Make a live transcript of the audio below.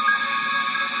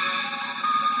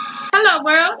Hello,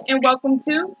 world, and welcome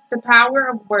to The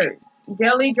Power of Words,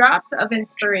 Daily Drops of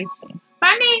Inspiration.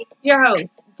 By me, your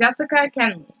host, Jessica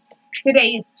Kenley.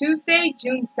 Today is Tuesday,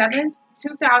 June 7th,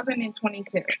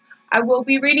 2022. I will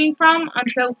be reading from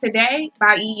Until Today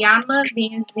by Iyanla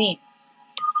Vanzant.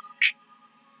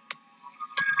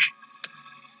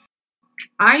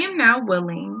 I am now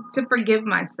willing to forgive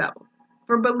myself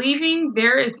for believing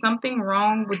there is something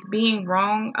wrong with being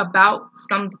wrong about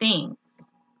some things.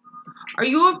 Are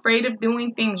you afraid of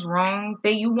doing things wrong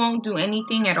that you won't do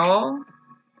anything at all?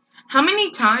 How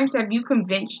many times have you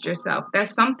convinced yourself that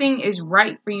something is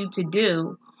right for you to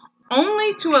do,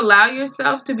 only to allow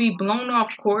yourself to be blown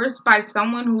off course by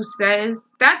someone who says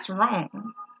that's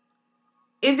wrong?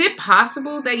 Is it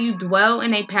possible that you dwell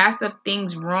in a past of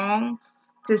things wrong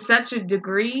to such a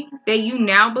degree that you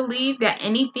now believe that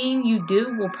anything you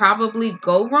do will probably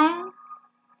go wrong?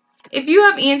 If you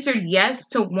have answered yes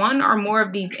to one or more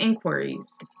of these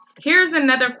inquiries, here's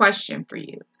another question for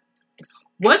you.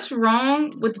 What's wrong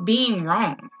with being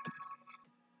wrong?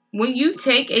 When you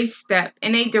take a step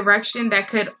in a direction that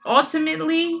could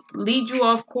ultimately lead you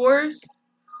off course,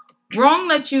 wrong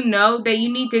lets you know that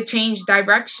you need to change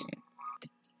direction.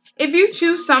 If you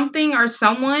choose something or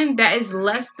someone that is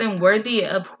less than worthy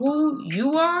of who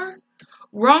you are,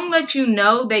 wrong lets you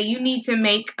know that you need to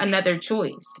make another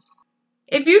choice.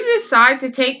 If you decide to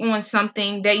take on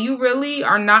something that you really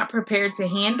are not prepared to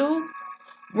handle,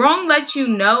 wrong lets you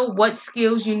know what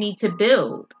skills you need to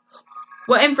build,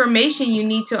 what information you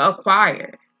need to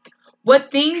acquire, what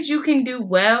things you can do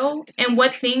well, and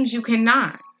what things you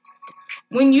cannot.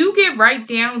 When you get right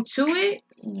down to it,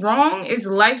 wrong is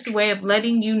life's way of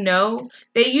letting you know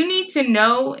that you need to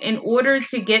know in order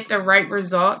to get the right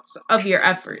results of your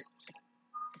efforts.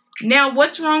 Now,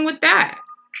 what's wrong with that?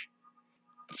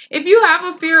 If you have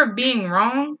a fear of being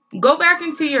wrong, go back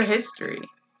into your history.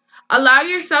 Allow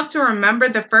yourself to remember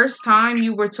the first time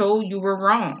you were told you were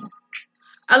wrong.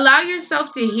 Allow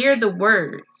yourself to hear the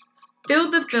words,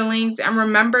 feel the feelings, and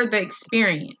remember the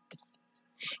experience.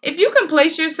 If you can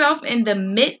place yourself in the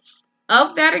midst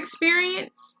of that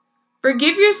experience,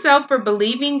 forgive yourself for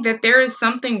believing that there is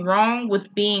something wrong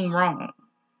with being wrong.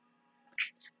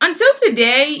 Until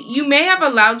today, you may have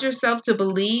allowed yourself to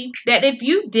believe that if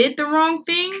you did the wrong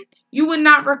thing, you would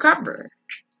not recover.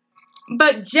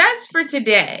 But just for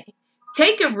today,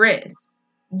 take a risk.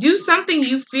 Do something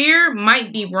you fear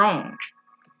might be wrong.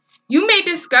 You may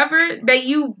discover that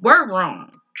you were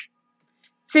wrong.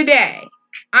 Today,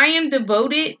 I am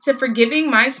devoted to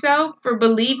forgiving myself for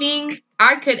believing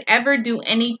I could ever do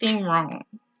anything wrong.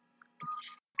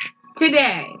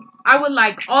 Today, I would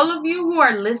like all of you who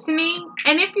are listening,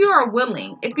 and if you are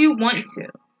willing, if you want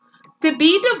to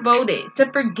be devoted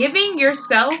to forgiving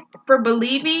yourself for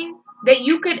believing that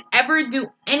you could ever do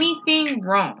anything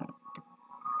wrong.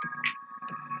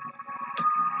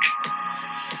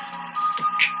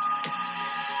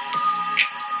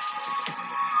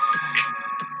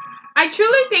 I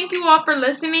truly thank you all for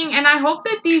listening, and I hope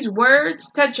that these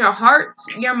words touch your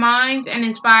hearts, your minds, and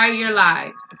inspire your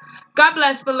lives. God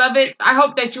bless, beloveds. I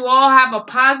hope that you all have a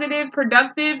positive,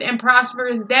 productive, and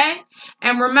prosperous day.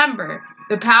 And remember,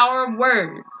 the power of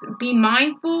words. Be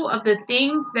mindful of the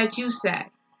things that you say.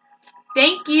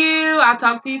 Thank you. I'll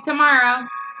talk to you tomorrow.